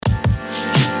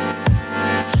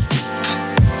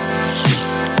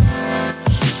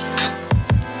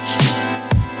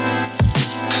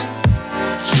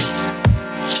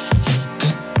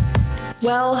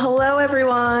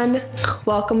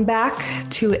Welcome back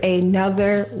to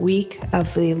another week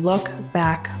of the Look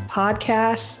Back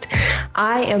podcast.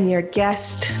 I am your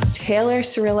guest, Taylor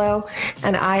Cirillo,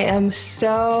 and I am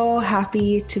so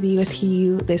happy to be with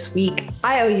you this week.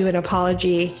 I owe you an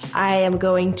apology. I am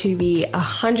going to be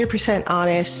 100%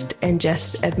 honest and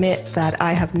just admit that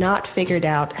I have not figured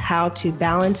out how to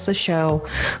balance the show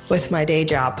with my day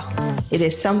job. It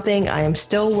is something I am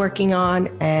still working on,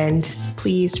 and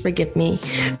please forgive me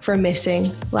for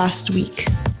missing last week.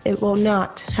 It will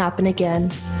not happen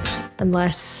again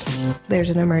unless there's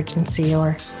an emergency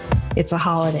or it's a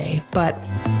holiday. But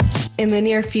in the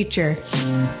near future,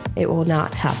 it will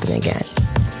not happen again.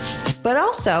 But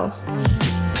also,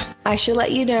 I should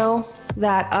let you know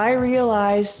that I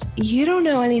realized you don't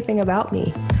know anything about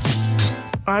me.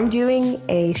 I'm doing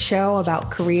a show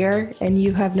about career, and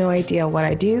you have no idea what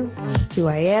I do, who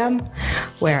I am,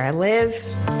 where I live.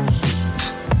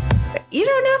 You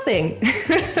know nothing.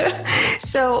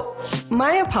 So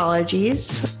my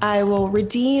apologies. I will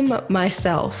redeem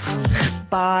myself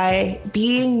by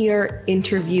being your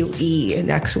interviewee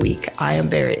next week. I am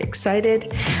very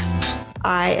excited.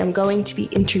 I am going to be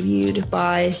interviewed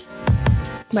by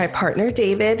my partner,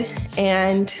 David,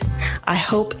 and I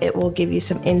hope it will give you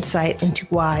some insight into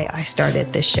why I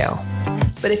started this show.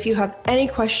 But if you have any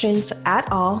questions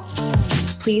at all,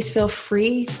 please feel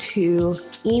free to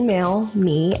email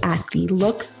me at the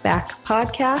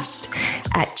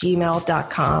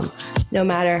lookbackpodcast@gmail.com. No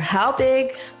matter how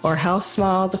big or how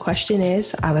small the question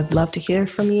is, I would love to hear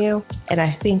from you, and I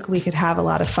think we could have a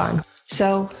lot of fun.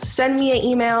 So send me an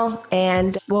email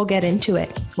and we'll get into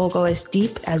it. We'll go as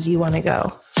deep as you want to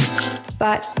go.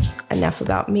 But enough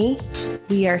about me.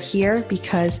 We are here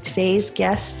because today's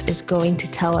guest is going to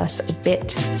tell us a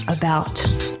bit about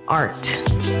art.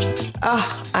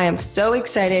 I am so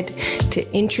excited to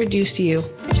introduce you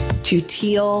to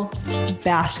Teal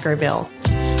Baskerville.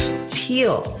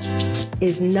 Teal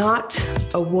is not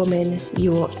a woman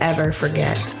you will ever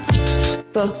forget.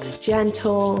 Both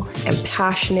gentle and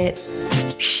passionate,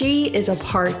 she is a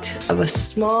part of a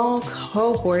small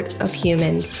cohort of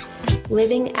humans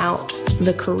living out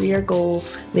the career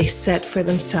goals they set for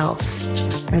themselves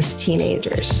as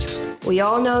teenagers. We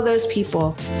all know those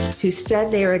people who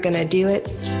said they were going to do it,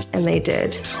 and they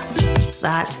did.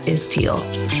 That is Teal.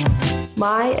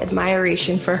 My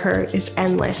admiration for her is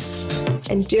endless.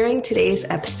 And during today's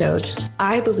episode,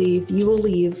 I believe you will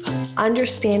leave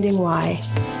understanding why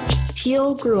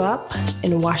Teal grew up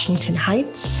in Washington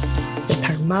Heights with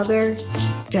her mother,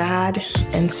 dad,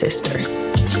 and sister.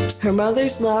 Her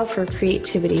mother's love for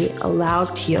creativity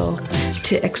allowed Teal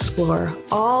to explore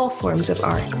all forms of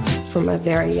art from a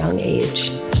very young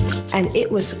age. And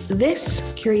it was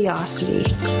this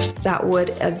curiosity that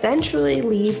would eventually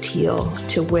lead Teal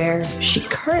to where she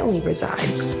currently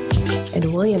resides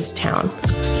in Williamstown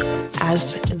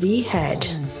as the head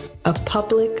of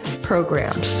public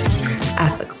programs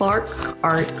at the Clark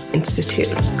Art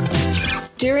Institute.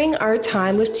 During our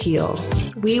time with Teal,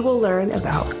 we will learn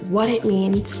about what it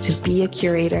means to be a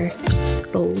curator,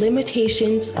 the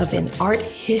limitations of an art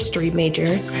history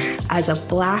major as a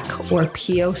Black or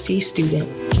POC student,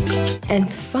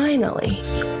 and finally,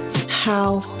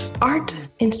 how art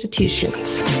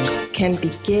institutions can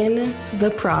begin the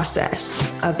process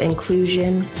of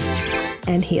inclusion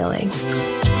and healing.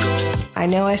 I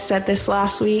know I said this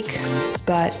last week,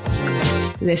 but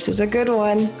this is a good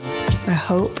one. I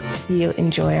hope you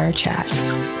enjoy our chat.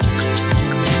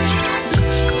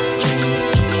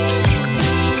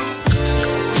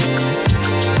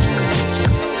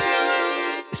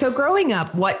 So growing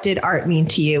up, what did art mean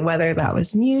to you? Whether that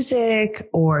was music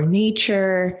or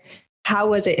nature, how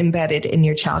was it embedded in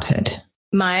your childhood?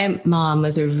 My mom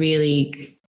was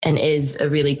and is a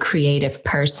really creative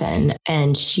person.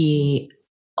 And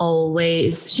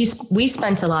we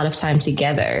spent a lot of time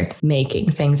together making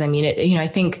things. I mean, I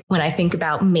think when I think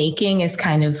about making as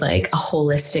kind of like a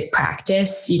holistic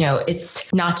practice,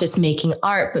 it's not just making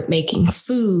art, but making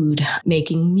food,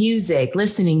 making music,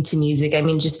 listening to music. I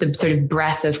mean, just the sort of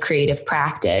breadth of creative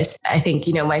practice. I think,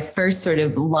 my first sort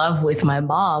of love with my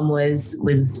mom was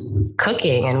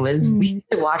cooking, and we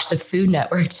used to watch the Food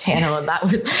Network channel. And that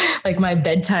was like my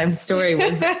bedtime story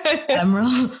was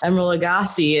Emeril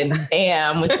Lagasse and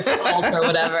Bam with the salt or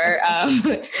whatever.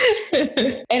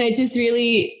 And it just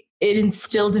really, it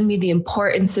instilled in me the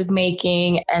importance of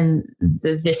making and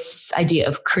this idea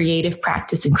of creative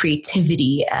practice and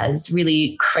creativity as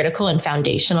really critical and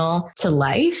foundational to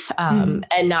life. And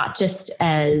not just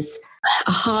as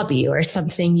a hobby or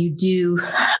something you do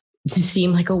to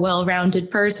seem like a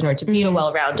well-rounded person or to be a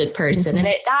well-rounded person. And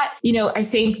I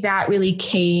think that really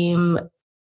came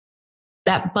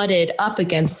that butted up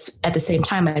against, at the same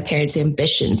time, my parents'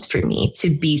 ambitions for me to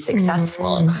be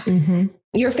successful. Mm-hmm.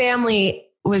 Your family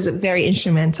was very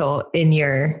instrumental in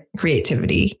your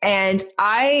creativity. And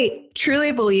I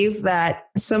truly believe that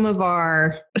some of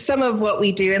what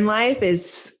we do in life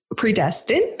is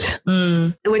predestined,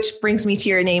 which brings me to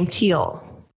your name, Teal.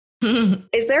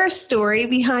 Is there a story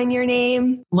behind your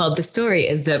name? Well, the story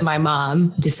is that my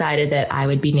mom decided that I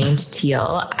would be named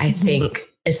Teal. I think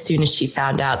as soon as she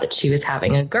found out that she was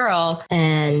having a girl,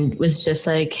 and was just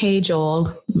like, hey,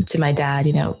 Joel, to my dad,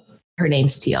 her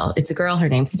name's Teal. It's a girl. Her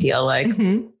name's Teal. Like,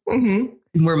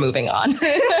 we're moving on.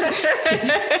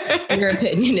 Your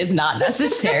opinion is not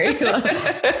necessary.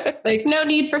 Like, no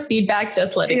need for feedback,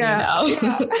 just letting you know.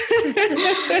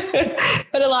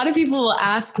 But a lot of people will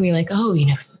ask me like, oh,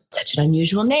 such an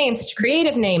unusual name, such a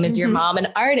creative name. Is your mom an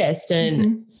artist?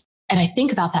 And I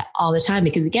think about that all the time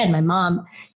because, again, my mom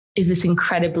is this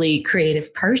incredibly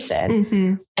creative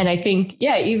person. And I think,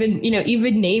 even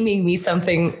naming me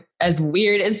something as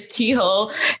weird as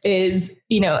Teal is,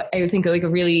 I think like a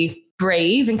really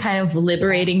brave and kind of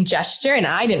liberating gesture. And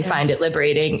I didn't find it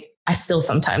liberating. I still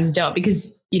sometimes don't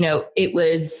because,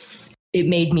 it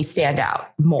made me stand out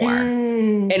more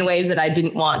in ways that I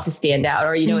didn't want to stand out,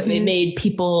 or, it made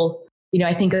people,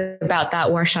 I think about that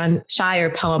Warshon Shire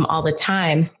poem all the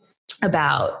time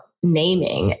about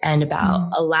naming and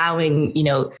about allowing,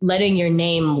 letting your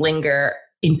name linger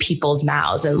in people's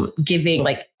mouths and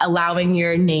allowing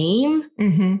your name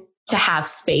to have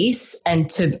space and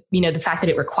to, the fact that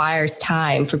it requires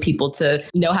time for people to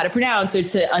know how to pronounce or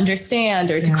to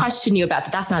understand or to question you about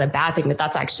that. That's not a bad thing,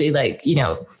 that's actually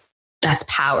that's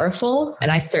powerful. And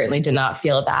I certainly did not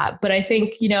feel that. But I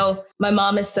think, my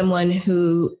mom is someone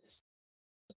who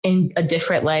in a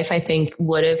different life, I think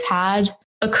would have had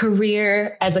a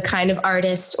career as a kind of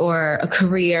artist or a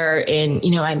career in,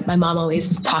 my mom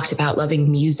always talked about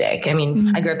loving music. I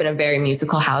mean, I grew up in a very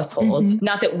musical household.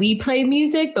 Not that we play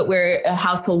music, but we're a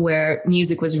household where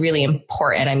music was really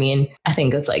important. I mean, I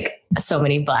think it's like so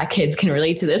many Black kids can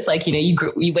relate to this. Like,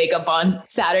 you wake up on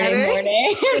Saturday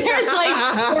morning and there's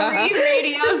like 3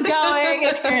 radios going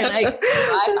and you're like,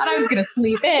 I thought I was going to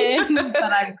sleep in,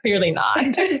 but I'm clearly not.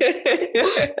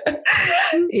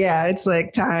 Yeah. It's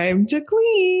like time to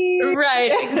clean.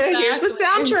 Right. Exactly. Here's the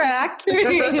soundtrack.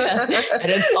 Yes.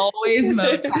 And it's always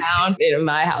Motown. In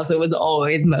my house, it was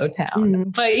always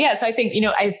Motown. But yes, I think,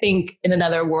 I think in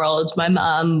another world, my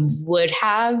mom would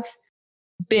have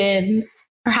been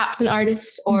perhaps an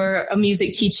artist or a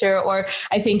music teacher, or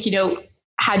I think,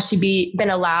 had she been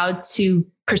allowed to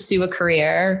pursue a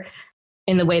career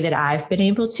in the way that I've been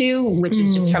able to, which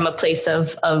is just from a place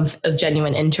of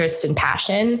genuine interest and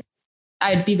passion,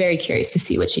 I'd be very curious to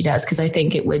see what she does, because I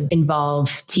think it would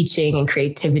involve teaching and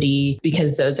creativity,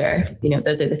 because those are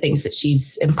the things that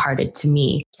she's imparted to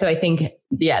me. So I think,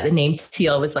 the name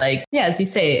Teal was like, as you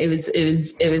say, it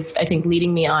was, I think,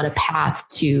 leading me on a path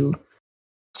to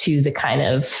the kind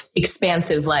of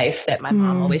expansive life that my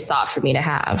mom always sought for me to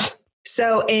have.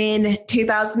 So in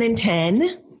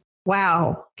 2010,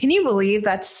 wow. Can you believe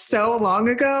that's so long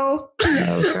ago?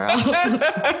 No, girl.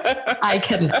 I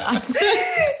cannot.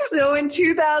 So in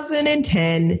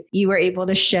 2010, you were able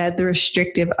to shed the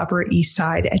restrictive Upper East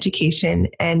Side education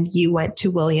and you went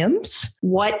to Williams.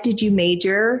 What did you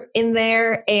major in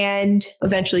there? And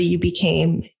eventually you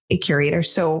became a curator.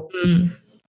 So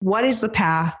what is the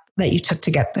path that you took to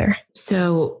get there?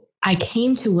 So I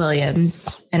came to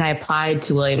Williams and I applied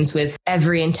to Williams with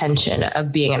every intention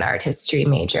of being an art history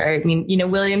major. I mean,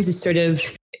 Williams is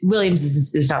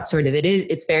not sort of,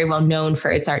 it's very well known for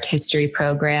its art history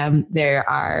program. There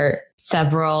are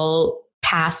several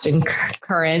past and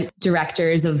current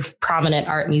directors of prominent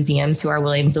art museums who are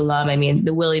Williams alum. I mean,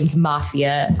 the Williams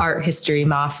Mafia, art history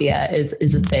mafia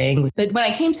is a thing. But when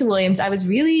I came to Williams, I was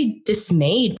really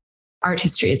dismayed. Art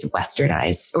history is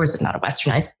westernized, or is it not a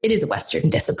westernized? It is a Western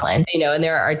discipline, and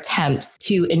there are attempts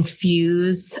to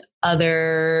infuse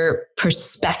other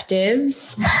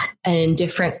perspectives and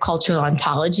different cultural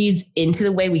ontologies into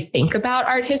the way we think about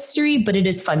art history, but it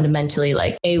is fundamentally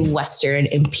like a Western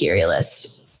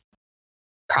imperialist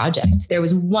project. There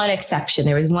was one exception.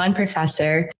 There was one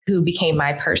professor who became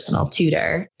my personal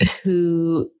tutor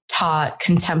who taught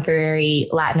contemporary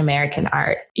Latin American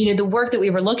art. The work that we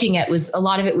were looking at was, a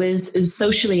lot of it was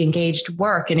socially engaged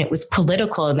work, and it was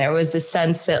political. And there was this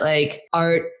sense that like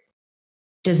art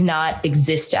does not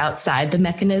exist outside the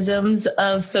mechanisms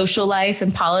of social life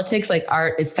and politics. Like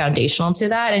art is foundational to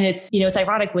that. And it's, it's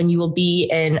ironic when you will be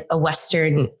in a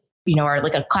Western or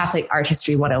like a classic art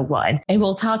history 101. And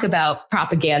we'll talk about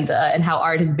propaganda and how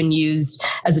art has been used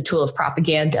as a tool of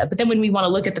propaganda. But then when we want to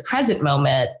look at the present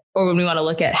moment, or when we want to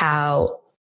look at how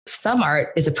some art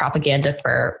is a propaganda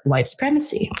for white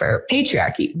supremacy, for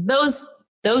patriarchy,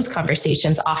 those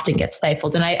conversations often get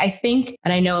stifled. And I think,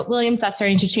 and I know at Williams that's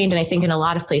starting to change. And I think in a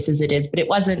lot of places it is, but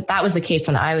that was the case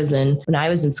when I was in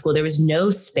school. There was no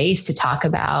space to talk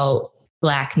about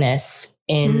Blackness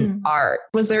in art.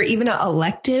 Was there even an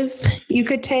elective you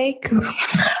could take?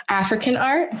 African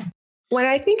art? When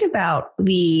I think about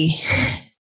the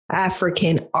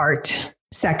African art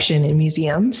section in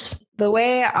museums, the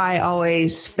way I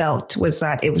always felt was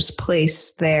that it was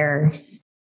placed there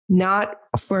not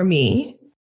for me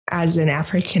as an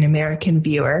African American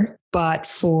viewer, but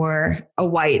for a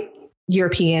white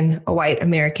European, a white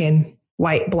American,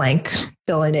 white blank,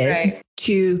 fill it in, right,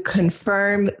 to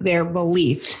confirm their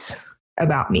beliefs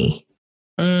about me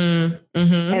and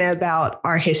about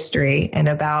our history and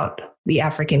about the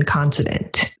African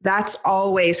continent. That's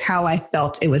always how I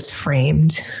felt it was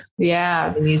framed. Yeah.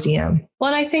 In the museum.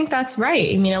 Well, and I think that's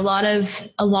right. I mean, a lot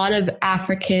of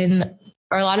African,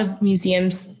 or a lot of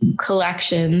museums'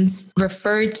 collections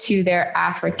refer to their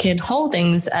African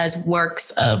holdings as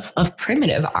works of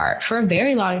primitive art for a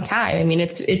very long time. I mean,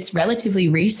 it's relatively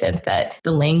recent that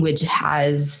the language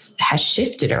has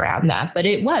shifted around that, but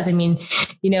it was. I mean,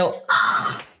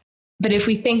 but if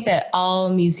we think that all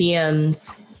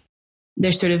museums,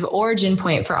 their sort of origin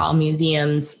point for all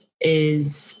museums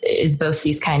is both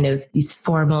these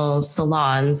formal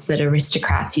salons that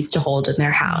aristocrats used to hold in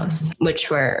their house, which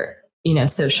were,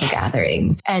 social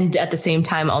gatherings. And at the same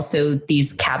time, also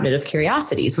these cabinet of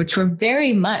curiosities, which were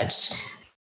very much,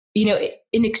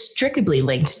 inextricably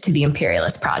linked to the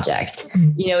imperialist project.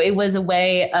 It was a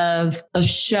way of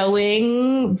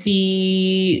showing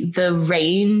the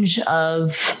range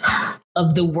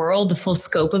of the world, the full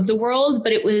scope of the world,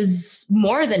 but it was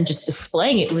more than just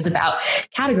displaying it. It was about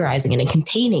categorizing it and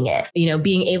containing it,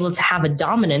 being able to have a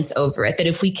dominance over it, that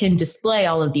if we can display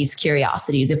all of these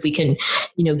curiosities, if we can,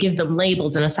 give them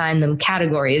labels and assign them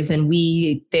categories, and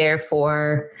we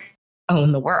therefore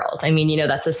own the world. I mean,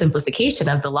 that's a simplification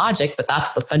of the logic, but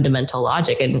that's the fundamental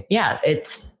logic. And yeah,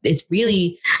 it's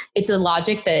a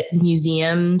logic that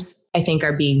museums, I think,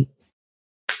 are being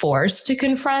forced to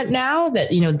confront now, that,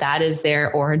 that is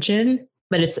their origin.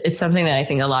 But it's something that I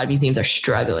think a lot of museums are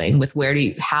struggling with.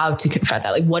 How to confront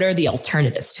that? Like, what are the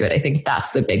alternatives to it? I think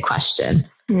that's the big question.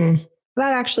 That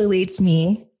actually leads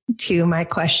me to my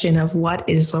question of what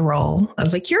is the role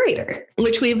of a curator,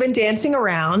 which we've been dancing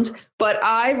around, but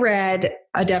I read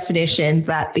a definition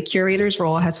that the curator's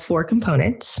role has 4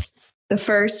 components. The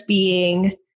first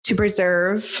being to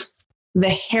preserve the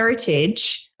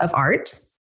heritage of art.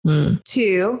 2,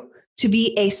 to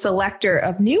be a selector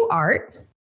of new art.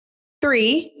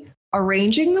 3,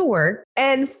 arranging the work.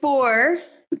 And 4,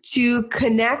 to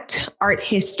connect art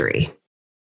history.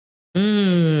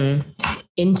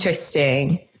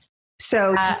 Interesting.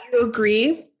 So do you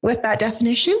agree with that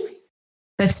definition?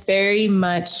 That's very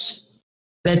much,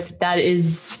 I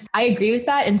agree with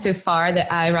that insofar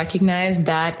that I recognize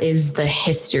that is the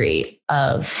history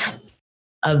of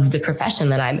the profession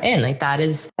that I'm in. Like that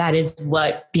is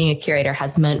what being a curator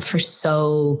has meant for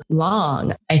so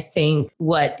long. I think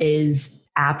what is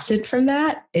absent from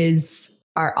that is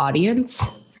our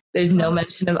audience. There's no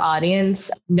mention of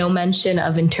audience, no mention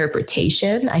of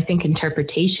interpretation. I think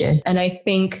interpretation. And I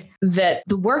think that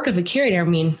the work of a curator, I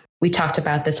mean, we talked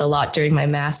about this a lot during my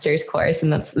master's course,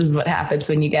 and this is what happens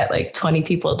when you get like 20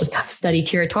 people to study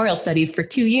curatorial studies for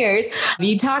 2 years.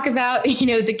 You talk about,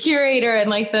 the curator and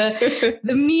like the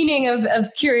meaning of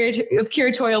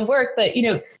curatorial work, but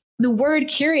the word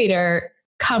curator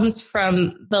comes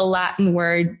from the Latin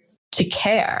word to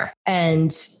care,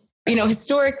 and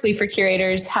historically for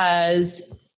curators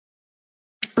has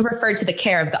referred to the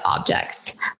care of the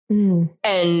objects.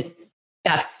 And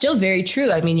that's still very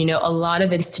true. I mean, a lot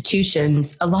of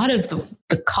institutions, a lot of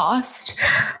the cost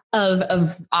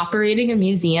of operating a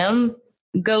museum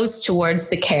goes towards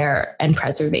the care and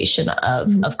preservation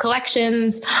of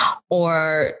collections,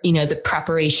 or, the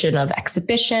preparation of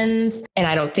exhibitions. And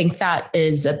I don't think that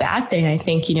is a bad thing. I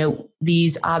think,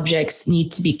 these objects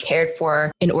need to be cared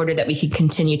for in order that we can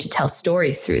continue to tell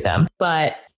stories through them.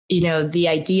 But, the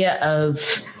idea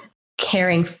of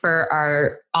caring for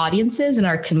our audiences and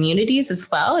our communities as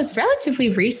well is relatively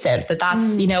recent, but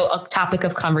that's, a topic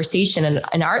of conversation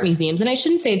in art museums. And I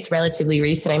shouldn't say it's relatively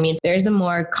recent. I mean, there's a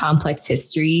more complex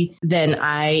history than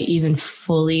I even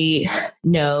fully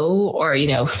know, or,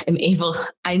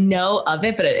 I know of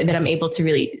it, but that I'm able to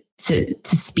really to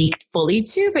speak fully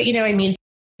to. But,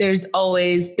 there's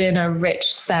always been a rich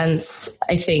sense,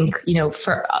 I think,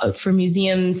 for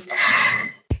museums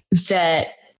that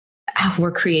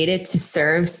were created to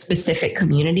serve specific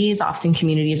communities, often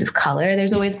communities of color.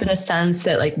 There's always been a sense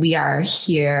that like we are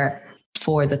here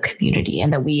for the community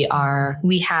and that we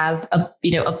have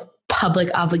a public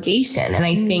obligation. And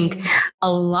I think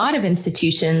a lot of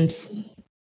institutions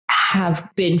have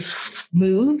been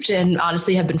moved and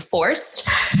honestly have been forced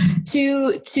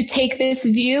to take this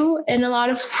view, and a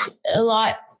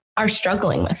lot are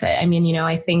struggling with it. I mean,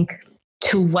 I think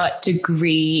to what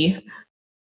degree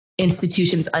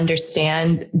institutions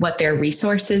understand what their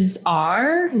resources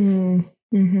are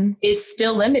is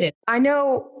still limited. I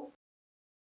know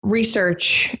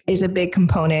research is a big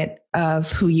component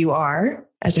of who you are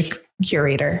as a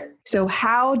curator. So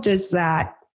how does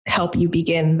that help you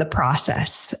begin the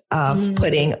process of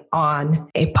putting on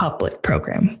a public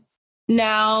program?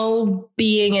 Now,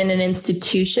 being in an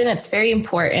institution, it's very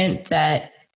important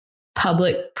that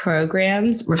public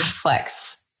programs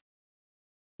reflects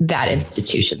that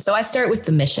institution. So I start with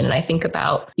the mission and I think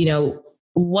about,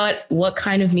 what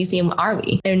kind of museum are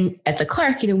we? And at the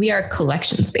Clark, we are a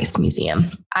collections-based museum.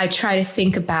 I try to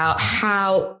think about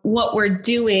how what we're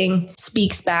doing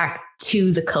speaks back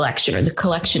to the collection, or the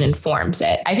collection informs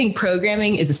it. I think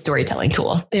programming is a storytelling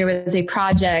tool. There was a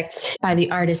project by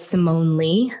the artist Simone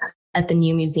Lee at the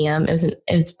new museum. It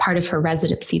was part of her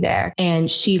residency there. And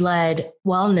she led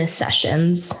wellness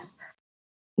sessions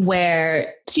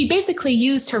where she basically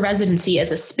used her residency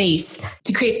as a space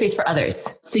to create space for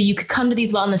others. So you could come to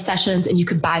these wellness sessions and you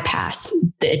could bypass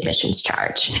the admissions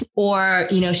charge. Or,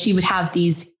 she would have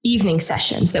these evening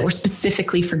sessions that were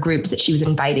specifically for groups that she was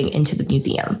inviting into the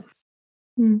museum.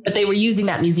 But they were using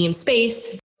that museum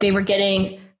space. They were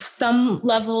getting some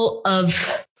level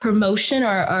of promotion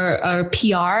or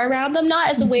PR around them, not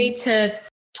as a way to,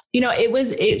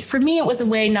 for me, it was a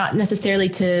way not necessarily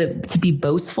to be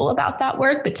boastful about that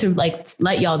work, but to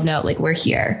let y'all know, we're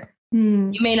here.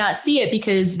 You may not see it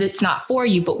because it's not for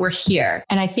you, but we're here.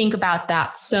 And I think about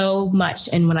that so much.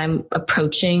 And when I'm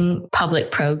approaching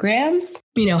public programs,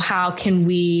 how can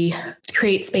we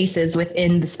create spaces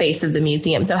within the space of the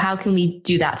museum? So how can we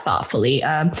do that thoughtfully?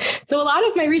 So a lot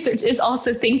of my research is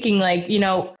also thinking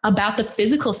about the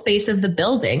physical space of the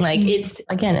building.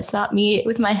 It's not me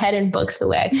with my head in books the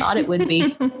way I thought it would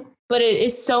be, but it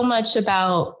is so much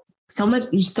about so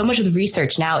much of the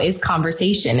research now is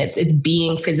conversation. It's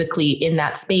being physically in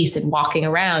that space and walking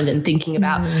around and thinking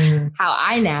about how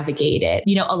I navigate it.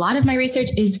 A lot of my research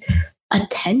is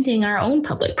attending our own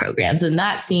public programs. And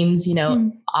that seems,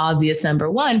 obvious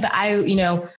number one. But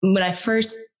when I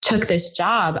first took this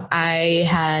job, I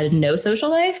had no social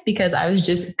life because I was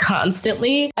just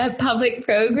constantly at public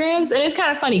programs. And it's kind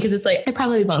of funny because it's I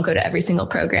probably won't go to every single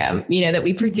program, that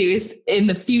we produce in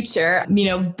the future,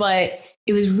 but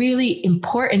it was really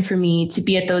important for me to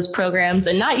be at those programs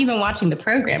and not even watching the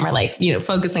program or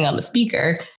focusing on the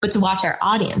speaker, but to watch our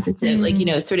audience and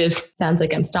to sort of sounds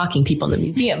like I'm stalking people in the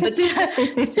museum, but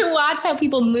to watch how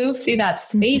people move through that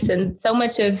space. And so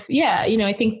much of,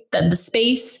 I think that the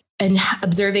space and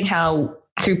observing how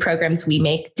through programs we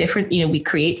make different, we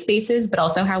create spaces, but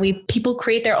also how people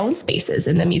create their own spaces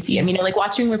in the museum,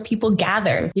 watching where people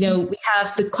gather.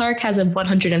 The Clark has a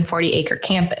 140 acre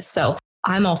campus. So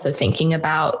I'm also thinking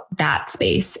about that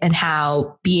space and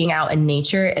how being out in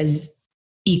nature is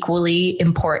equally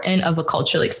important of a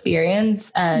cultural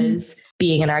experience as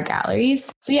being in our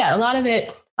galleries. So a lot of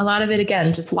it,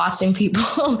 again, just watching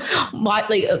people,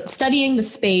 studying the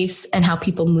space and how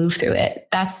people move through it.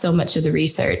 That's so much of the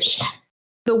research.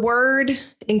 The word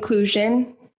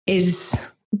inclusion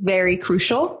is very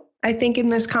crucial, I think, in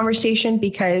this conversation,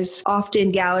 because often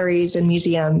galleries and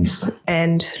museums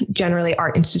and generally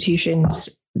art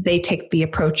institutions, they take the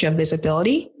approach of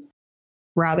visibility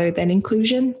rather than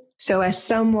inclusion. So as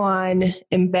someone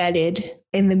embedded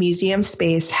in the museum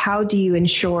space, how do you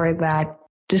ensure that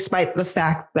despite the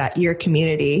fact that your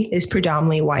community is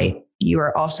predominantly white, you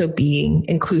are also being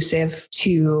inclusive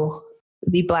to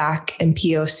the Black and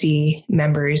POC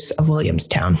members of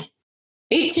Williamstown?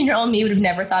 18-year-old me would have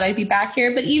never thought I'd be back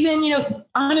here. But even,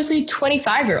 honestly,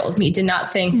 25-year-old me did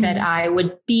not think that I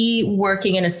would be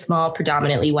working in a small,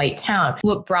 predominantly white town.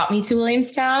 What brought me to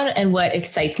Williamstown and what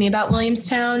excites me about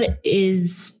Williamstown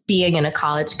is being in a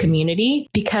college community,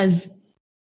 because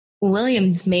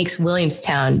Williams makes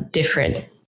Williamstown different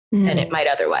than it might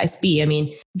otherwise be. I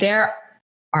mean, there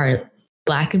are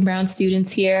Black and brown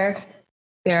students here.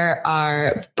 There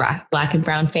are Black and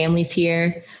brown families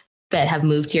here that have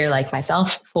moved here like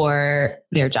myself for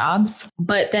their jobs,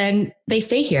 but then they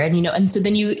stay here. And, and so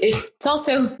then it's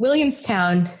also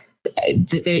Williamstown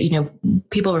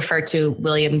people refer to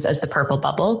Williams as the purple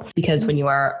bubble because when you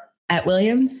are at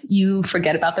Williams, you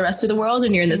forget about the rest of the world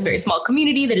and you're in this very small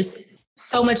community that is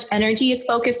so much energy is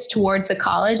focused towards the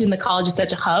college, and the college is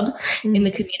such a hub in the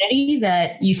community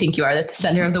that you think you are at the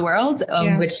center of the world,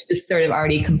 which just sort of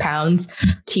already compounds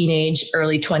teenage,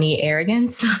 early 20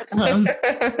 arrogance.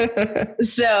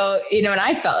 So, and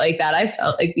I felt like that. I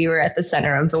felt like we were at the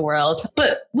center of the world.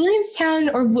 But Williamstown,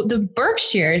 or the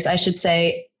Berkshires, I should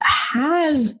say,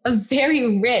 has a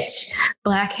very rich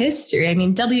Black history. I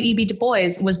mean, W.E.B. Du Bois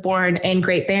was born in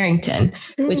Great Barrington,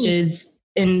 which is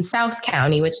in South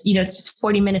County, which, it's just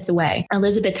 40 minutes away.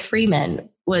 Elizabeth Freeman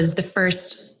was the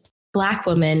first Black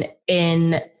woman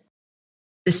in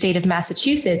the state of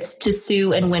Massachusetts to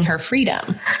sue and win her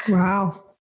freedom. Wow.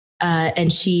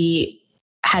 And she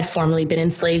had formerly been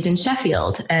enslaved in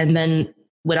Sheffield and then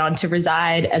went on to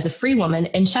reside as a free woman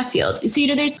in Sheffield. So,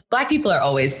 there's Black people are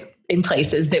always in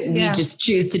places that we just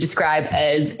choose to describe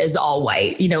as all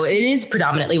white. It is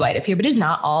predominantly white up here, but it's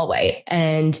not all white.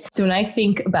 And so when I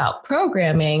think about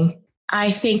programming,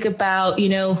 I think about,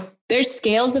 there's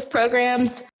scales of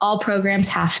programs. All programs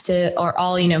have to, or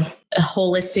all, a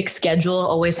holistic schedule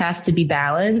always has to be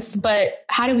balanced. But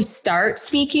how do we start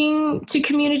speaking to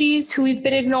communities who we've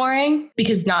been ignoring?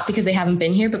 Not because they haven't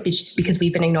been here, but just because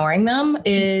we've been ignoring them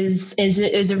is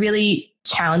a really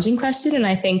challenging question. And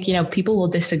I think, people will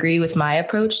disagree with my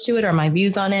approach to it or my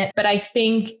views on it. But I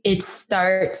think it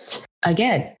starts,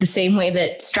 again, the same way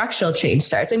that structural change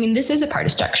starts. I mean, this is a part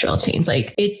of structural change.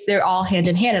 Like they're all hand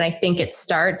in hand. And I think it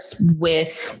starts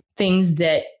with things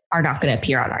that are not going to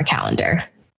appear on our calendar.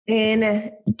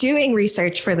 In doing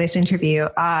research for this interview,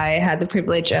 I had the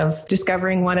privilege of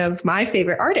discovering one of my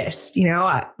favorite artists.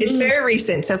 It's very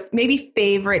recent, so maybe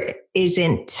favorite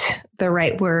isn't the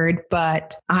right word,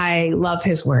 but I love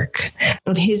his work.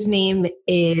 And his name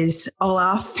is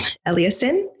Olaf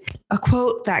Eliasson. A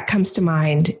quote that comes to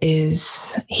mind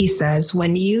is, he says,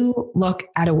 "When you look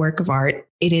at a work of art,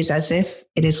 it is as if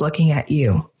it is looking at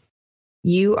you.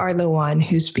 You are the one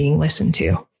who's being listened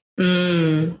to."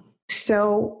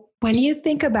 So when you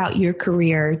think about your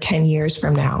career 10 years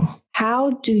from now,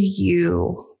 how do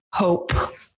you hope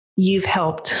you've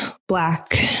helped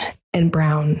Black and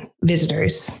Brown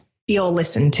visitors feel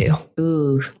listened to?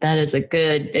 Ooh, that is a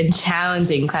good and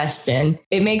challenging question.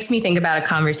 It makes me think about a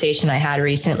conversation I had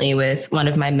recently with one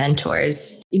of my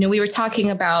mentors. We were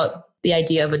talking about the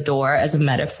idea of a door as a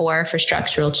metaphor for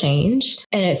structural change.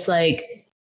 And it's like,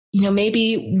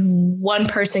 maybe one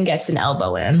person gets an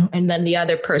elbow in and then the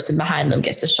other person behind them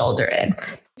gets the shoulder in.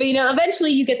 But,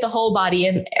 eventually you get the whole body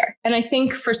in there. And I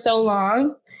think for so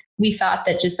long, we thought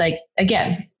that just like,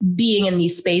 again, being in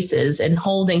these spaces and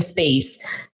holding space,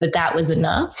 that was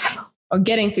enough, or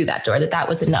getting through that door, that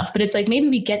was enough. But it's like, maybe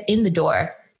we get in the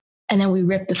door and then we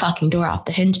rip the fucking door off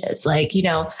the hinges. Like,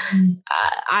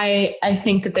 I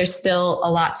think that there's still a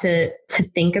lot to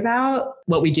think about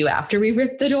what we do after we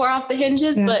rip the door off the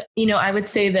hinges. Yeah. But, I would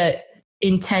say that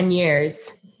in 10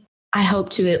 years, I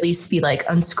hope to at least be like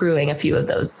unscrewing a few of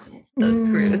those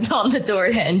screws on the door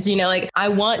hinge. I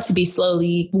want to be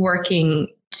slowly working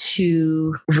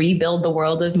to rebuild the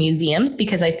world of museums,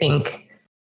 because I think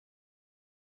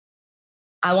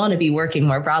I want to be working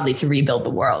more broadly to rebuild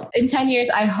the world. In 10 years,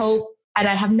 I hope, and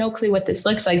I have no clue what this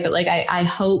looks like, but I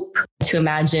hope to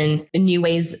imagine new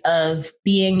ways of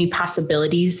being, new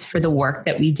possibilities for the work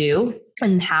that we do,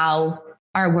 and how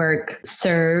our work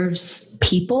serves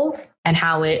people and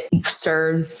how it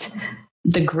serves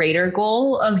the greater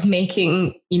goal of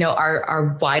making,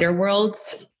 our wider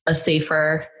worlds a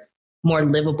safer, more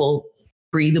livable,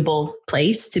 breathable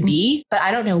place to be. But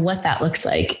I don't know what that looks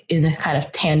like in a kind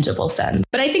of tangible sense.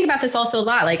 But I think about this also a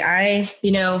lot. Like I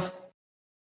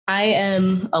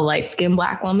am a light-skinned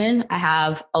Black woman. I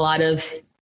have a lot of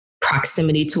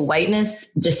proximity to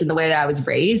whiteness just in the way that I was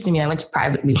raised. I went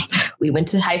to we went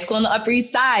to high school on the Upper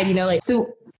East Side,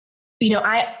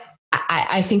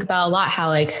 I think about a lot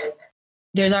how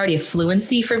there's already a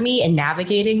fluency for me in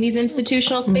navigating these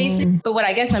institutional spaces. But what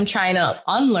I guess I'm trying to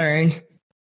unlearn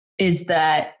is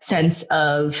that sense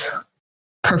of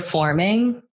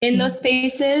performing in those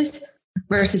spaces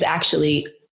versus actually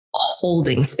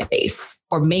holding space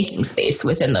or making space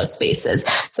within those spaces.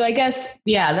 So I guess,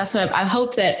 that's what I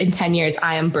hope that in 10 years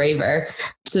I am braver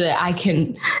so that I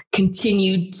can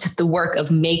continue the work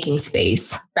of making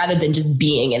space rather than just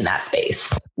being in that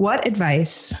space. What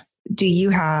advice do you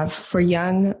have for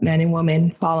young men and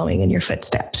women following in your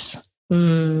footsteps?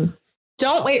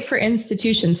 Don't wait for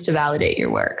institutions to validate your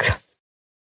work.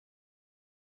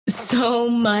 So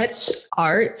much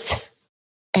art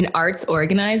and arts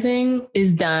organizing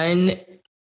is done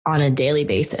on a daily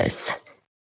basis.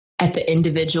 at the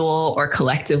individual or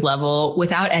collective level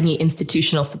without any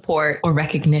institutional support or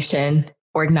recognition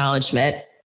or acknowledgement.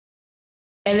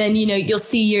 And then, you'll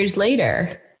see years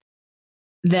later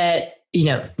that,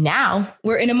 now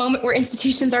we're in a moment where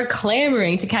institutions are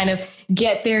clamoring to kind of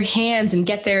get their hands and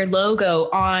get their logo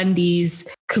on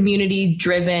these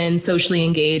community-driven, socially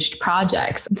engaged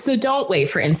projects. So don't wait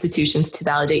for institutions to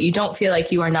validate you. Don't feel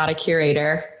like you are not a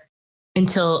curator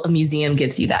until a museum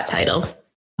gives you that title.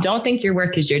 Don't think your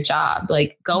work is your job.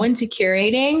 Like, go into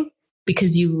curating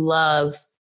because you love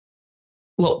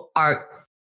what art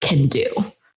can do.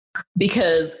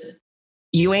 Because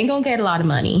you ain't gonna get a lot of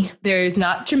money. There's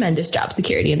not tremendous job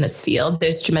security in this field.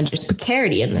 There's tremendous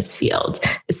precarity in this field,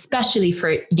 especially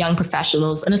for young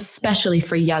professionals and especially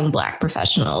for young Black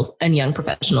professionals and young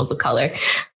professionals of color.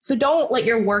 So don't let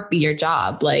your work be your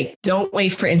job. Like, don't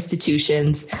wait for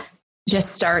institutions.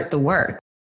 Just start the work.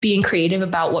 Being creative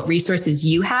about what resources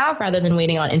you have rather than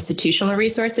waiting on institutional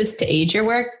resources to aid your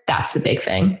work. That's the big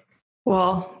thing.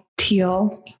 Well,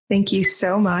 Teal, thank you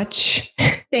so much.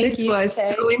 This was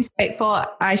so insightful.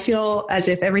 I feel as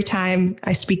if every time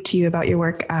I speak to you about your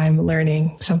work, I'm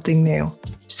learning something new.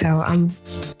 So I'm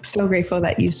so grateful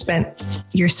that you spent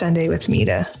your Sunday with me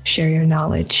to share your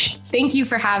knowledge. Thank you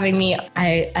for having me.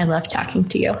 I love talking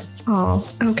to you. Oh,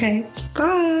 okay.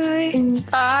 Bye.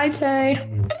 Bye, Tay.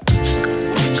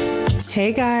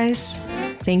 Hey guys,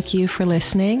 thank you for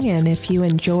listening. And if you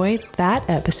enjoyed that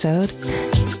episode,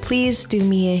 please do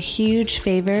me a huge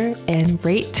favor and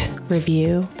rate,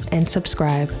 review, and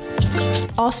subscribe.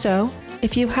 Also,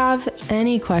 if you have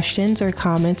any questions or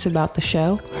comments about the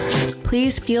show,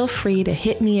 please feel free to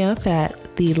hit me up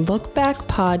at the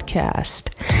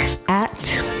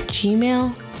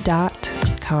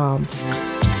lookbackpodcast@gmail.com.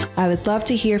 I would love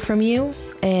to hear from you.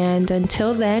 And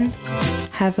until then,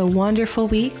 have a wonderful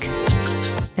week.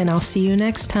 And I'll see you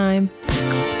next time.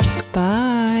 Bye.